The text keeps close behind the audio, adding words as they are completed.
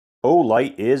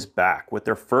Olight is back with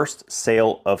their first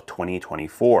sale of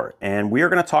 2024, and we are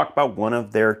going to talk about one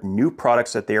of their new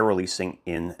products that they are releasing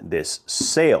in this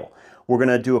sale. We're going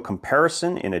to do a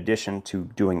comparison in addition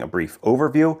to doing a brief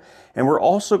overview, and we're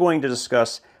also going to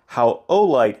discuss how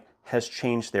Olight has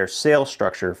changed their sales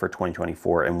structure for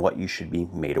 2024 and what you should be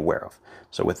made aware of.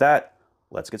 So with that,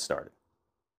 let's get started.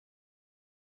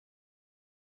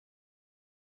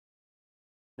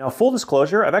 Now, full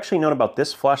disclosure, I've actually known about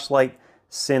this flashlight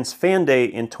since Fan Day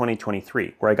in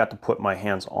 2023, where I got to put my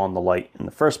hands on the light in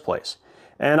the first place.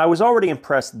 And I was already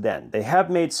impressed then. They have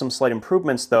made some slight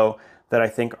improvements, though, that I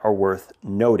think are worth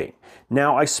noting.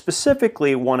 Now, I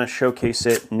specifically want to showcase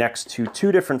it next to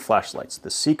two different flashlights, the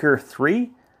Seeker 3S,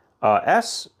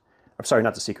 I'm sorry,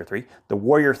 not the Seeker 3, the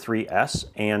Warrior 3S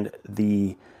and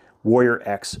the Warrior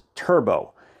X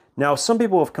Turbo. Now, some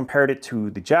people have compared it to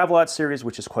the Javalot series,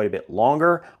 which is quite a bit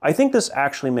longer. I think this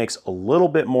actually makes a little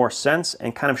bit more sense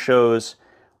and kind of shows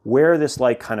where this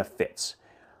light kind of fits.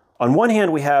 On one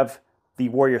hand, we have the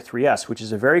Warrior 3S, which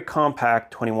is a very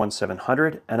compact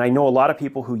 21-700, and I know a lot of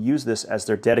people who use this as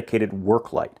their dedicated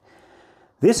work light.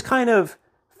 This kind of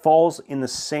falls in the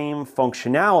same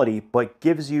functionality, but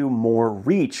gives you more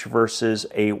reach versus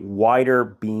a wider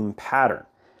beam pattern.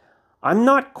 I'm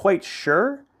not quite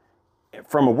sure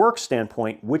from a work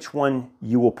standpoint which one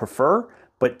you will prefer,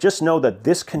 but just know that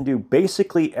this can do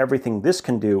basically everything this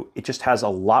can do. It just has a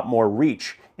lot more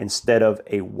reach instead of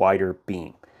a wider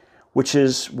beam, which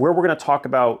is where we're going to talk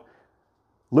about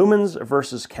lumens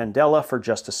versus candela for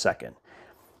just a second.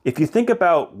 If you think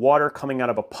about water coming out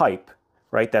of a pipe,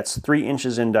 right, that's 3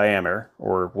 inches in diameter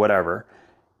or whatever,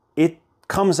 it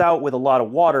comes out with a lot of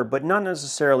water, but not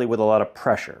necessarily with a lot of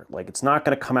pressure. Like, it's not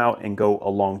going to come out and go a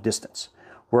long distance.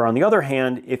 Where on the other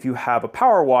hand, if you have a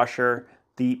power washer,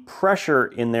 the pressure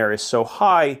in there is so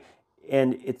high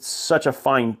and it's such a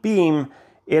fine beam,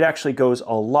 it actually goes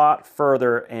a lot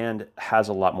further and has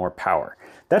a lot more power.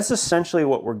 That's essentially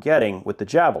what we're getting with the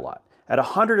Javalot. At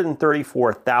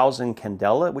 134,000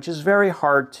 candela, which is very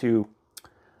hard to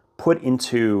put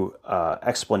into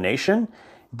explanation,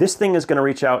 this thing is going to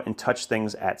reach out and touch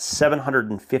things at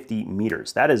 750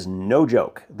 meters. That is no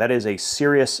joke. That is a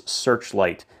serious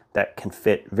searchlight that can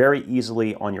fit very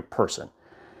easily on your person.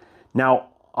 Now,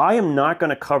 I am not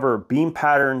going to cover beam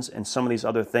patterns and some of these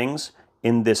other things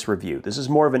in this review. This is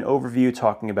more of an overview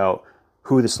talking about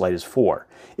who this light is for.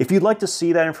 If you'd like to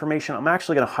see that information, I'm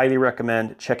actually going to highly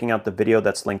recommend checking out the video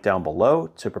that's linked down below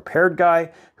to Prepared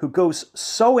Guy, who goes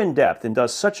so in depth and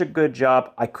does such a good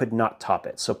job, I could not top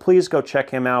it. So please go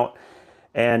check him out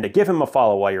and give him a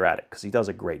follow while you're at it, because he does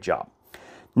a great job.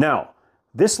 Now,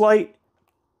 this light,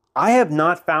 I have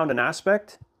not found an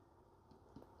aspect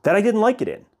that I didn't like it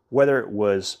in, whether it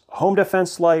was home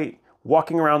defense light,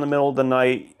 walking around the middle of the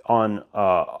night on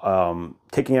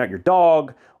taking out your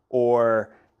dog, or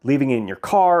leaving it in your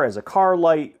car as a car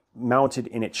light mounted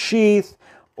in its sheath,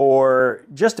 or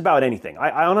just about anything.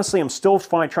 I honestly am still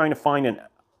trying to find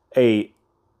a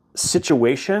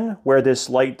situation where this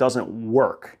light doesn't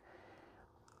work.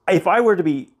 If I were to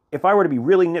be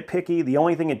really nitpicky, the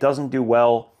only thing it doesn't do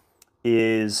well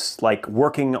is like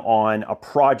working on a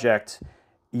project.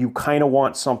 You kind of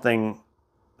want something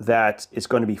that is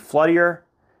going to be floodier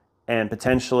and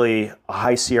potentially a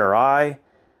high CRI,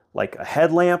 like a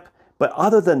headlamp. But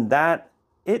other than that,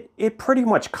 it pretty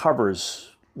much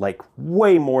covers like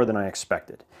way more than I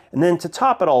expected. And then to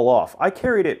top it all off, I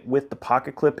carried it with the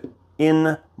pocket clip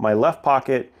in my left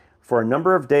pocket for a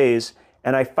number of days,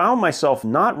 and I found myself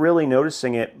not really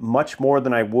noticing it much more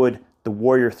than I would the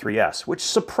Warrior 3S, which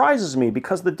surprises me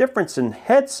because the difference in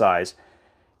head size,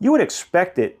 you would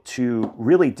expect it to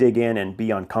really dig in and be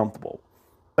uncomfortable.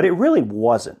 But it really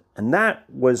wasn't, and that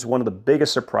was one of the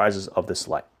biggest surprises of this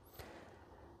light.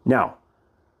 Now,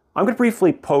 I'm going to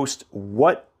briefly post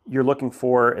what you're looking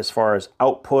for as far as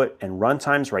output and run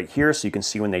times right here so you can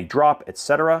see when they drop,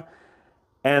 etc.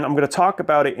 And I'm going to talk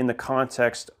about it in the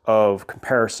context of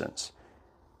comparisons.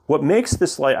 What makes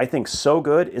this light, I think, so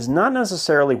good is not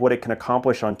necessarily what it can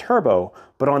accomplish on turbo,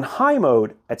 but on high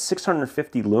mode at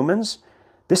 650 lumens,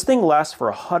 this thing lasts for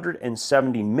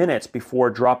 170 minutes before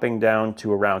dropping down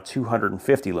to around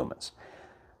 250 lumens.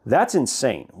 That's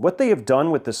insane. What they have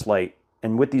done with this light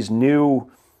and with these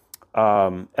new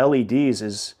LEDs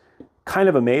is kind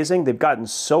of amazing. They've gotten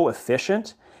so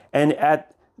efficient, and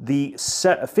at the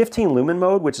 15 lumen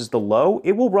mode, which is the low,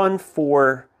 it will run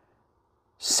for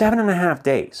 7.5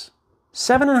 days.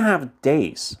 7.5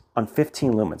 days on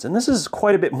 15 lumens. And this is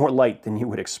quite a bit more light than you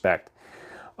would expect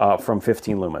from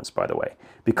 15 lumens, by the way,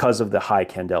 because of the high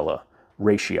candela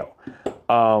ratio.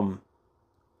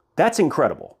 That's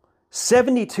incredible.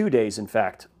 72 days, in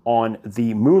fact, on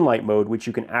the moonlight mode, which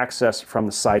you can access from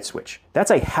the side switch.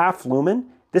 That's a half lumen.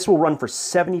 This will run for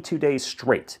 72 days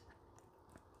straight.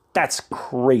 That's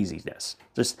craziness.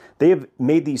 Just, they have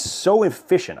made these so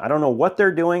efficient. I don't know what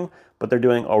they're doing, but they're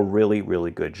doing a really,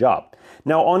 really good job.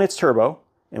 Now on its turbo,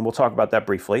 and we'll talk about that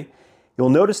briefly, you'll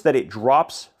notice that it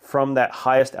drops from that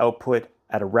highest output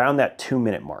at around that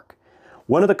 2-minute mark.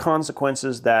 One of the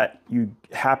consequences that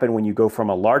happen when you go from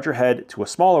a larger head to a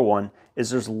smaller one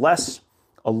is there's less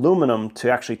aluminum to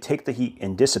actually take the heat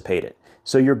and dissipate it.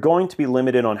 So you're going to be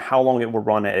limited on how long it will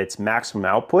run at its maximum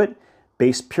output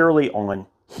based purely on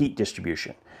heat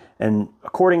distribution. And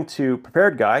according to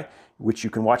Prepared Guy, which you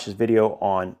can watch his video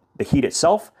on the heat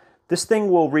itself, this thing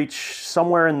will reach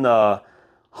somewhere in the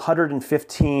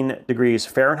 115 degrees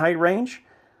Fahrenheit range.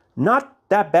 Not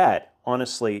that bad,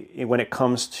 honestly, when it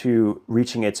comes to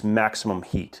reaching its maximum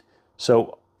heat.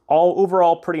 So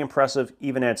overall pretty impressive.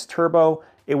 Even at its turbo,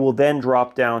 it will then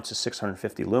drop down to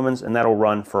 650 lumens, and that'll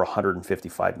run for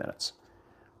 155 minutes.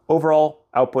 Overall,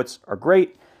 outputs are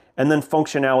great. And then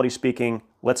functionality speaking,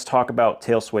 let's talk about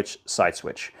tail switch, side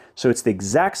switch. So it's the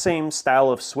exact same style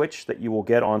of switch that you will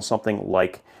get on something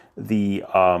like the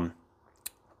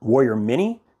Warrior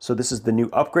Mini. So this is the new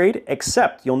upgrade,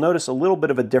 except you'll notice a little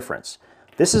bit of a difference.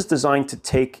 This is designed to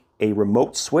take a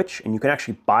remote switch, and you can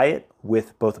actually buy it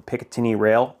with both a Picatinny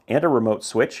rail and a remote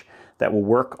switch that will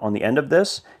work on the end of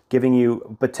this, giving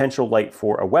you potential light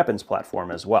for a weapons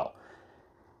platform as well.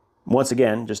 Once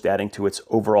again, just adding to its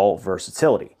overall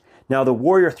versatility. Now the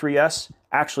Warrior 3S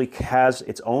actually has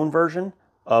its own version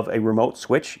of a remote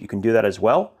switch. You can do that as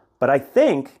well, but I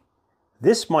think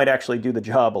this might actually do the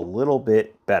job a little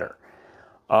bit better.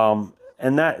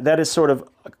 And that is sort of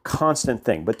a constant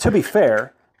thing. But to be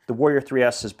fair, the Warrior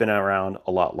 3S has been around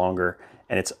a lot longer,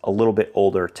 and it's a little bit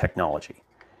older technology.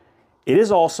 It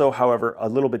is also, however, a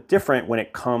little bit different when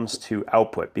it comes to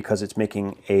output, because it's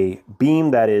making a beam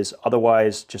that is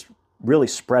otherwise just really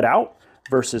spread out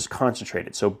versus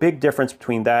concentrated. So big difference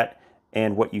between that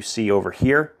and what you see over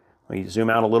here. When you zoom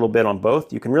out a little bit on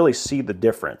both, you can really see the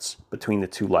difference between the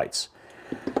two lights.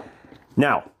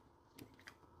 Now,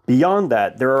 beyond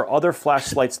that, there are other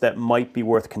flashlights that might be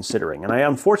worth considering. And I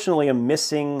unfortunately am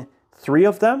missing 3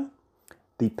 of them.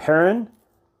 The Perrin,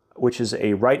 which is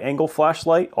a right angle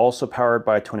flashlight, also powered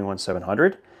by a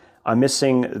 21700. I'm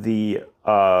missing the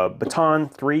Baton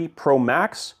 3 Pro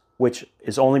Max, which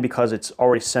is only because it's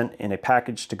already sent in a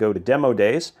package to go to demo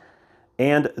days,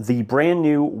 and the brand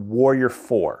new Warrior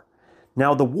 4.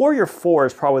 Now the Warrior 4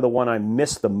 is probably the one I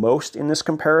missed the most in this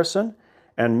comparison,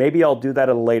 and maybe I'll do that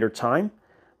at a later time,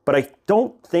 but I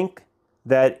don't think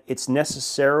that it's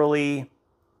necessarily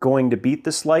going to beat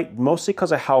this light, mostly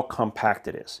because of how compact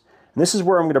it is. And this is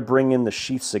where I'm going to bring in the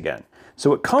sheaths again.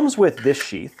 So it comes with this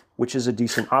sheath, which is a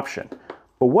decent option.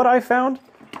 But what I found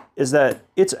is that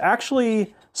it's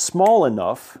actually small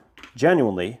enough,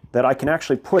 genuinely, that I can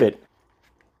actually put it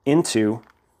into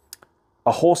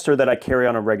a holster that I carry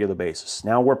on a regular basis.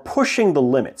 Now we're pushing the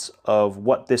limits of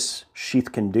what this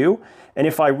sheath can do. And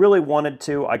if I really wanted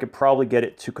to, I could probably get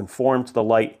it to conform to the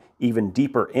light even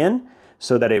deeper in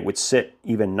so that it would sit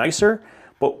even nicer.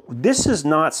 But this is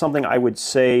not something I would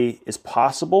say is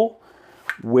possible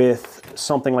with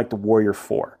something like the Warrior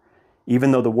 4.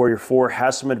 Even though the Warrior 4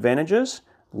 has some advantages,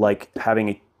 like having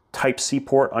a Type-C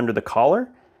port under the collar,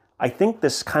 I think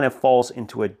this kind of falls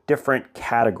into a different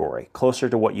category, closer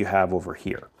to what you have over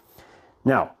here.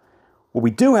 Now, what we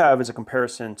do have is a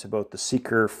comparison to both the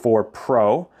Seeker 4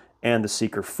 Pro and the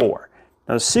Seeker 4.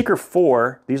 Now the Seeker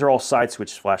 4, these are all side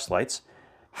switch flashlights,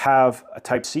 have a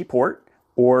Type-C port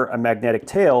or a magnetic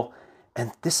tail,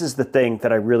 and this is the thing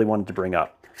that I really wanted to bring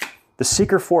up. The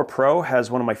Seeker 4 Pro has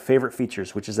one of my favorite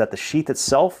features, which is that the sheath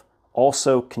itself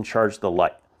also can charge the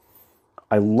light.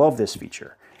 I love this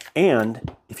feature.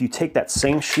 And if you take that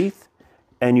same sheath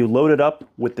and you load it up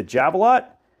with the Javalot,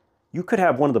 you could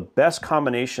have one of the best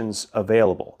combinations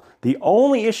available. The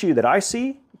only issue that I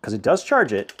see, because it does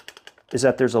charge it, is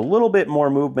that there's a little bit more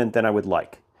movement than I would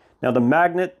like. Now the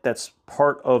magnet that's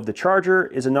part of the charger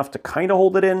is enough to kind of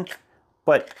hold it in,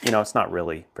 but you know, it's not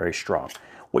really very strong.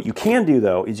 What you can do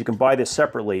though, is you can buy this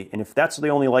separately, and if that's the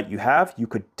only light you have, you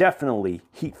could definitely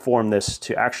heat form this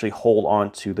to actually hold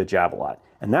on to the Javalot.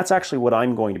 And that's actually what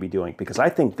I'm going to be doing, because I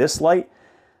think this light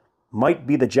might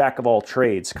be the jack of all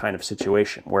trades kind of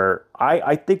situation, where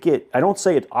I don't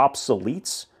say it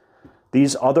obsoletes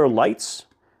these other lights,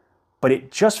 but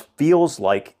it just feels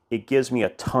like it gives me a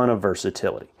ton of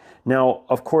versatility. Now,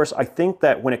 of course, I think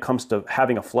that when it comes to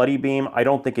having a floody beam, I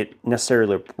don't think it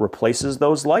necessarily replaces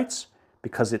those lights,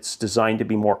 because it's designed to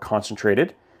be more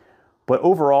concentrated. But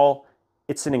overall,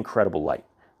 it's an incredible light.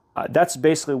 That's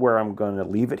basically where I'm going to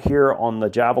leave it here on the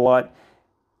Javalot.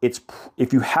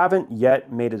 If you haven't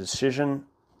yet made a decision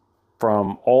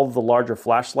from all of the larger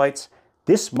flashlights,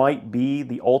 this might be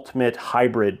the ultimate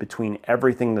hybrid between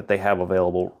everything that they have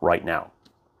available right now.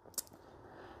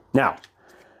 Now,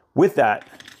 with that,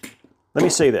 let me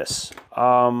say this.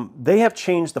 They have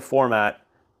changed the format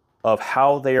of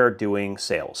how they are doing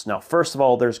sales. Now, first of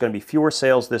all, there's going to be fewer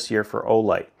sales this year for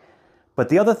Olight. But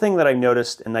the other thing that I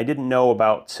noticed, and I didn't know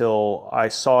about till I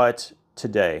saw it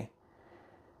today,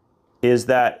 is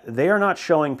that they are not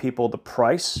showing people the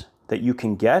price that you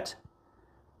can get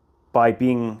by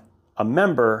being a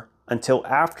member until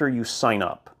after you sign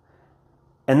up.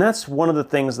 And that's one of the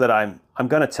things that I'm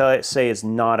going to say is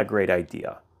not a great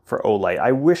idea for Olight.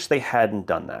 I wish they hadn't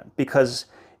done that, because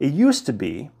it used to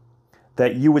be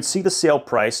that you would see the sale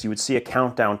price, you would see a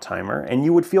countdown timer, and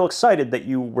you would feel excited that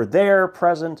you were there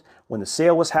present when the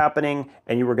sale was happening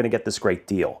and you were going to get this great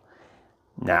deal.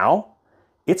 Now,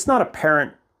 it's not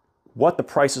apparent what the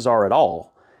prices are at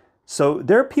all. So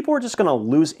people are just going to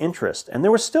lose interest. And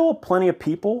there were still plenty of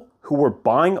people who were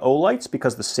buying Olights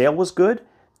because the sale was good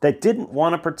that didn't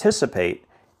want to participate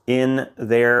in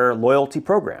their loyalty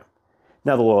program.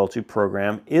 Now, the loyalty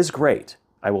program is great,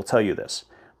 I will tell you this.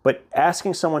 But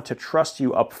asking someone to trust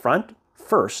you up front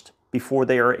first before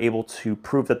they are able to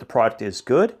prove that the product is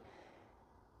good,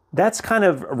 that's kind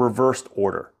of a reversed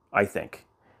order, I think.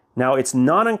 Now, it's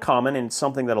not uncommon and it's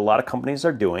something that a lot of companies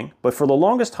are doing, but for the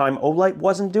longest time, Olight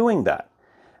wasn't doing that.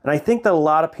 And I think that a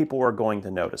lot of people are going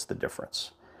to notice the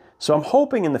difference. So I'm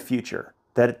hoping in the future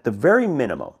that at the very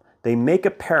minimum, they make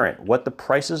apparent what the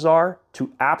prices are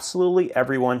to absolutely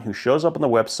everyone who shows up on the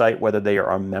website, whether they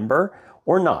are a member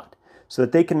or not, so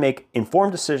that they can make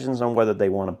informed decisions on whether they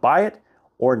want to buy it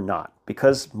or not.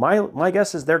 Because my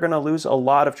guess is they're going to lose a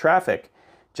lot of traffic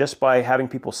just by having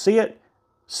people see it,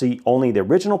 see only the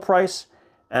original price,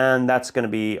 and that's going to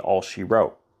be all she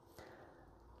wrote.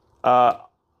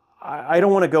 I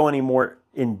don't want to go any more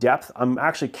in depth. I'm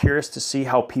actually curious to see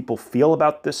how people feel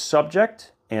about this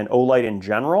subject and Olight in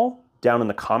general down in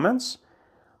the comments.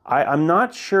 I'm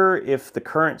not sure if the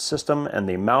current system and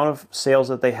the amount of sales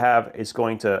that they have is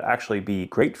going to actually be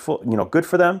good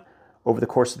for them over the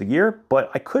course of the year, but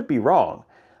I could be wrong.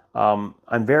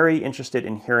 I'm very interested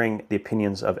in hearing the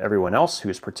opinions of everyone else who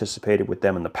has participated with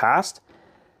them in the past.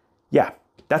 Yeah,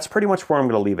 that's pretty much where I'm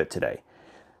going to leave it today.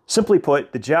 Simply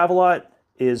put, the Javalot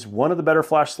is one of the better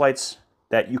flashlights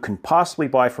that you can possibly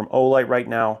buy from Olight right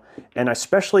now, and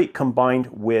especially combined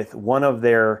with one of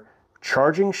their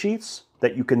charging sheets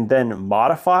that you can then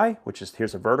modify, which is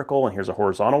here's a vertical and here's a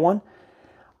horizontal one.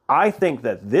 I think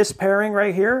that this pairing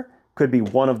right here could be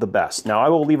one of the best. Now, I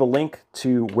will leave a link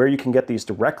to where you can get these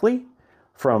directly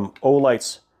from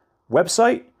Olight's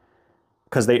website,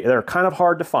 because they're kind of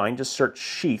hard to find. Just search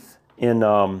sheath in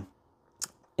the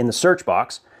search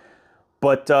box.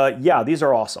 But yeah, these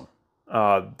are awesome.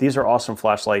 These are awesome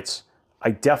flashlights. I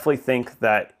definitely think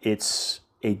that it's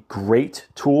a great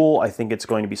tool. I think it's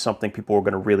going to be something people are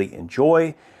going to really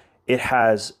enjoy. It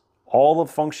has all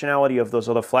the functionality of those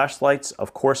other flashlights.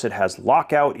 Of course, it has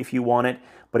lockout if you want it,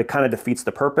 but it kind of defeats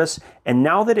the purpose. And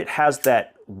now that it has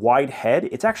that wide head,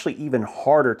 it's actually even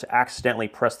harder to accidentally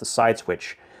press the side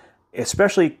switch,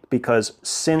 especially because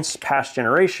since past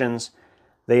generations,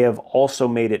 they have also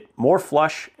made it more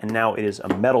flush, and now it is a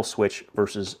metal switch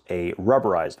versus a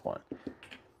rubberized one.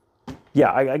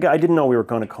 Yeah, I didn't know we were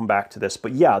going to come back to this,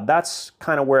 but yeah, that's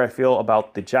kind of where I feel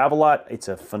about the Javalot. It's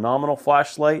a phenomenal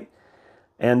flashlight,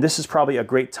 and this is probably a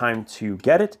great time to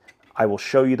get it. I will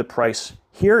show you the price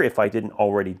here if I didn't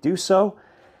already do so,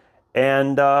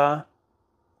 and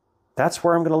that's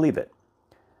where I'm going to leave it.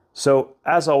 So,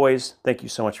 as always, thank you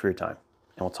so much for your time,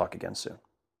 and we'll talk again soon.